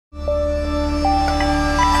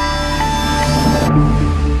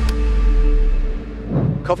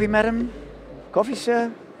Coffee, madam? Coffee, sir?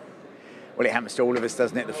 Well, it happens to all of us,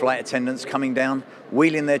 doesn't it? The flight attendants coming down,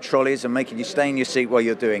 wheeling their trolleys and making you stay in your seat while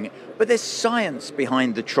you're doing it. But there's science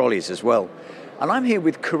behind the trolleys as well. And I'm here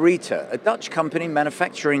with Korita, a Dutch company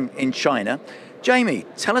manufacturing in China. Jamie,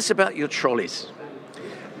 tell us about your trolleys.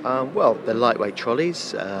 Well, they're lightweight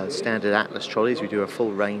trolleys, standard Atlas trolleys. We do a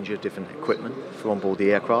full range of different equipment for on board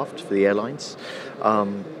the aircraft, for the airlines.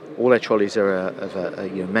 All our trolleys are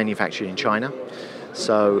manufactured in China.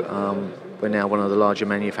 So we're now one of the larger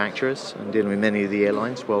manufacturers and dealing with many of the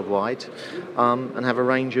airlines worldwide, and have a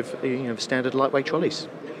range of standard lightweight trolleys.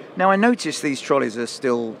 Now, I notice these trolleys are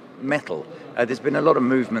still metal. There's been a lot of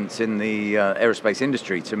movements in the aerospace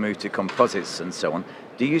industry to move to composites and so on.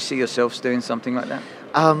 Do you see yourselves doing something like that?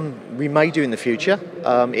 We may do in the future.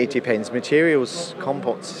 It depends. Materials,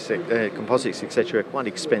 composites, etc., are quite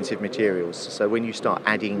expensive materials. So when you start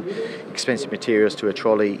adding expensive materials to a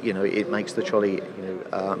trolley, it makes the trolley,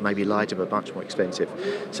 maybe lighter but much more expensive.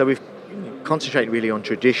 So we've concentrated really on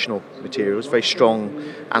traditional materials, very strong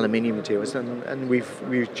aluminium materials, and we've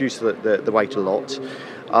reduced the weight a lot.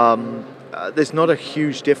 There's not a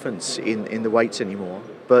huge difference in the weights anymore,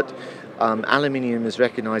 but aluminium is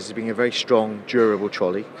recognised as being a very strong, durable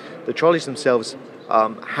trolley. The trolleys themselves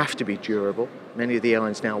have to be durable. Many of the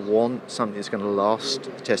airlines now want something that's going to last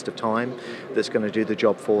the test of time, that's going to do the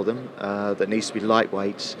job for them, that needs to be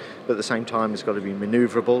lightweight, but at the same time it's got to be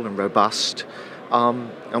manoeuvrable and robust.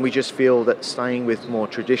 And we just feel that staying with more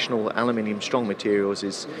traditional aluminium strong materials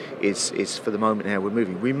is for the moment how we're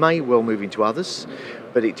moving. We may well move into others,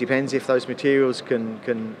 but it depends if those materials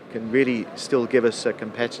can really still give us a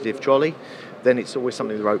competitive trolley, then it's always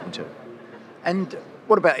something we're open to. And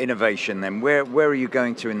what about innovation then? Where are you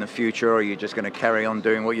going to in the future, or are you just going to carry on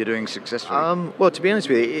doing what you're doing successfully? Well, to be honest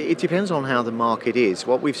with you, it depends on how the market is.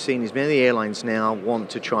 What we've seen is many airlines now want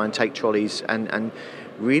to try and take trolleys and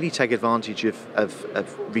really take advantage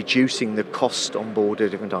of reducing the cost on board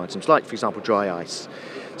of different items, like, for example, dry ice.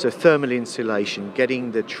 So thermal insulation,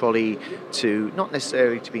 getting the trolley to not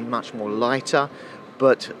necessarily to be much more lighter,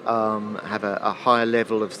 but have a higher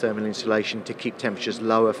level of thermal insulation to keep temperatures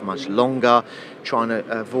lower for much longer, trying to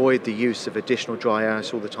avoid the use of additional dry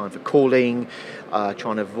ice all the time for cooling,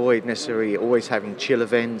 trying to avoid necessarily always having chill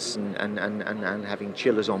events and having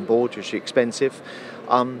chillers on board, which are expensive.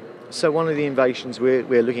 So one of the innovations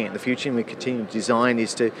we're looking at in the future, and we continue to design,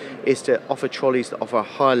 is to offer trolleys that offer a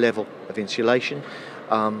higher level of insulation,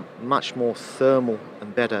 much more thermal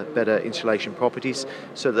and better insulation properties,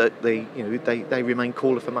 so that they remain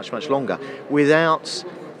cooler for much longer, without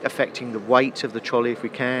affecting the weight of the trolley if we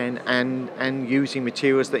can, and using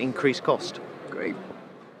materials that increase cost. Great.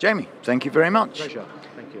 Jamie, thank you very much. Pleasure.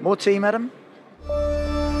 Thank you. More tea, madam?